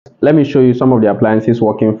let me show you some of the appliances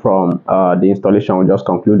working from the installation we just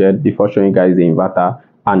concluded before showing you guys the inverter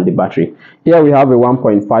and the battery. Here we have a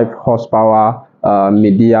 1.5 horsepower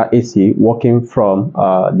media AC working from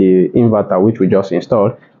the inverter which we just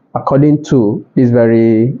installed. According to this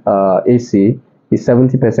very AC, is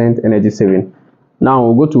 70% energy saving. Now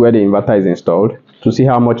we'll go to where the inverter is installed to see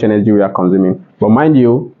how much energy we are consuming. But mind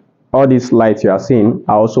you, all these lights you are seeing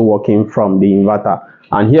are also working from the inverter.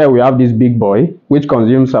 And here we have this big boy which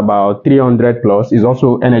consumes about 300 plus, is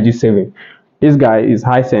also energy saving. This guy is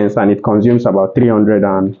Hisense and it consumes about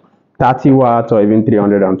 330 watts or even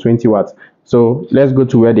 320 watts. So let's go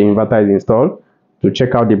to where the inverter is installed to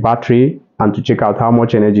check out the battery and to check out how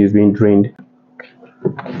much energy is being drained.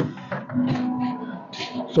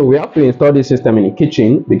 So we have to install this system in the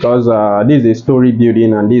kitchen because this is a story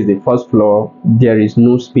building and this is the first floor. There is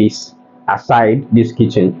no space aside this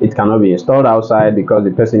kitchen. It cannot be installed outside because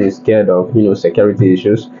the person is scared of security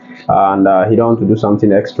issues and he don't want to do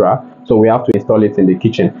something extra. So we have to install it in the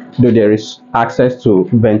kitchen. Though there is access to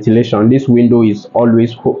ventilation, this window is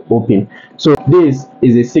always open. So this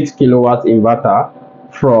is a 6 kilowatt inverter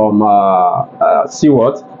from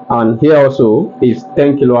cworth, and here also is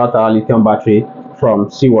 10 kilowatt hour lithium battery from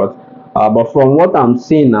cworth. But from what I'm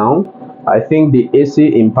seeing now, I think the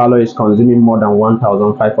AC in parlor is consuming more than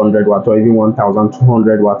 1,500 watts or even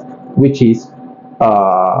 1,200 watts, which is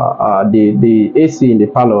the AC in the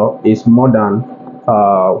parlor is more than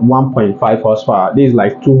 1.5 horsepower. This is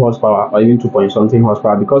like 2 horsepower or even 2 point something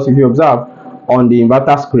horsepower, because if you observe on the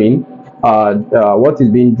inverter screen, what is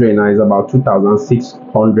being drained now is about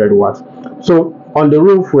 2,600 watts. So on the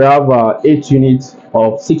roof we have 8 units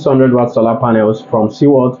of 600 watt solar panels from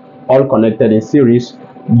cworth, all connected in series,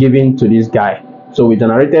 given to this guy. So we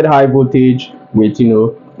generated high voltage with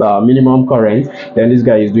minimum current, then this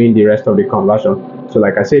guy is doing the rest of the conversion. So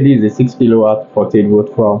like I said, this is a 6 kilowatt 48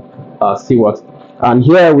 volt from cworth, and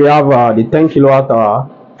here we have the 10 kilowatt hour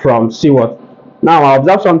from cworth. Now I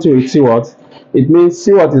observe something with cworth. It means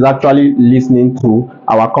cworth is actually listening to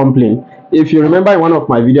our complaint. If you remember in one of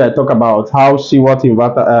my videos, I talk about how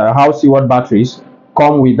cworth batteries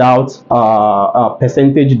come without a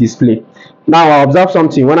percentage display. Now I observed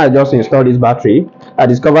something when I just installed this battery. I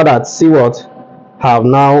discovered that cworth have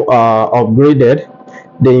now upgraded.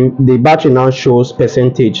 The battery now shows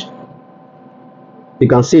percentage. You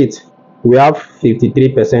can see it. We have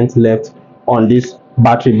 53% left on this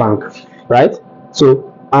battery bank, right?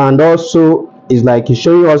 So, and also it's like it's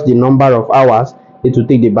showing us the number of hours it will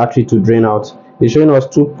take the battery to drain out. It's showing us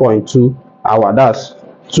 2.2 hours. That's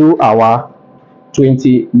 2 hours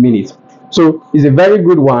 20 minutes. So it's a very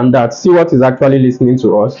good one that cworth is actually listening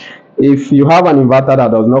to us. If you have an inverter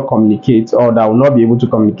that does not communicate or that will not be able to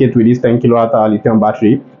communicate with this 10 kilowatt hour lithium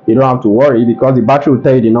battery, you don't have to worry, because the battery will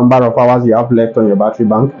tell you the number of hours you have left on your battery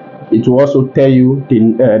bank. It will also tell you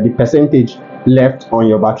the percentage left on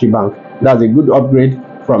your battery bank. That's a good upgrade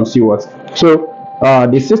from cworth. So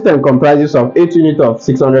the system comprises of 8 units of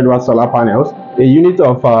 600 watt solar panels, a unit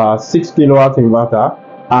of 6 kilowatt inverter,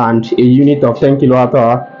 and a unit of 10 kilowatt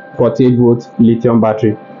hour 48 volt lithium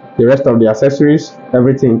battery. The rest of the accessories,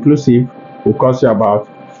 everything inclusive, will cost you about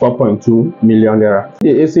 4.2 million naira.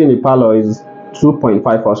 The AC in the parlor is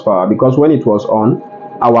 2.5 horsepower because when it was on,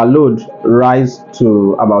 our load rise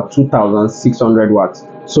to about 2,600 watts.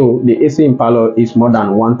 So the AC in parlor is more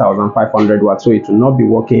than 1,500 watts, so it will not be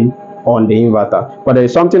working on the inverter. But there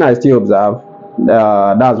is something I still observe.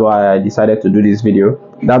 That's why I decided to do this video.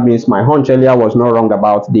 That means my hunch earlier was not wrong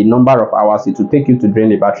about the number of hours it will take you to drain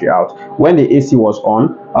the battery out. When the AC was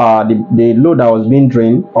on, the load that was being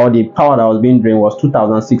drained, or the power that was being drained, was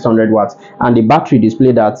 2,600 watts, and the battery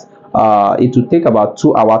displayed that it will take about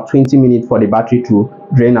 2 hours 20 minutes for the battery to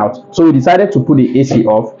drain out. So we decided to put the AC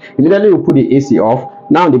off. Immediately we put the AC off.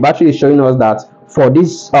 Now the battery is showing us that for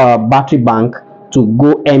this battery bank to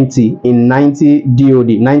go empty in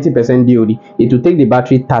 90% DOD, it will take the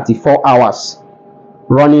battery 34 hours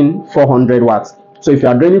running 400 watts. So if you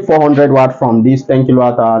are draining 400 watts from this 10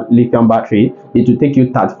 kilowatt hour lithium battery, it will take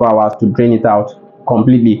you 34 hours to drain it out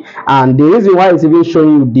completely. And the reason why it's even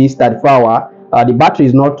showing you this 34 hour, the battery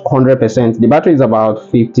is not 100%. The battery is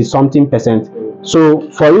about 50 something percent.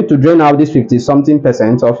 So for you to drain out this 50 something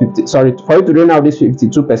percent, or for you to drain out this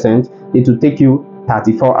 52%, it will take you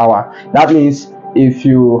 34 hours. That means if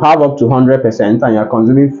you have up to 100% and you're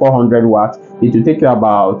consuming 400 watts, it will take you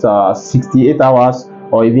about 68 hours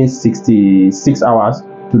or even 66 hours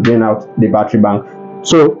to drain out the battery bank.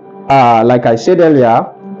 So like I said earlier,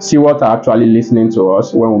 cworth are actually listening to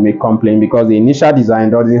us when we make complaint, because the initial design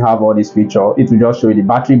doesn't have all this feature. It will just show you the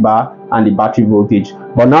battery bar and the battery voltage,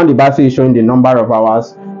 but now the battery is showing the number of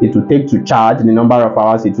hours it will take to charge, the number of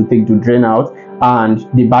hours it will take to drain out, and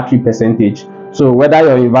the battery percentage. So whether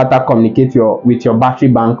your inverter communicates with your battery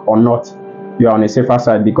bank or not, you're on a safer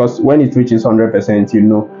side, because when it reaches 100%, you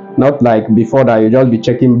know, not like before that you just be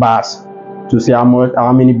checking bars to see how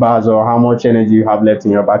many bars or how much energy you have left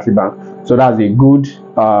in your battery bank. So that's a good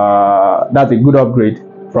upgrade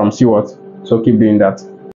from cworth. So keep doing that.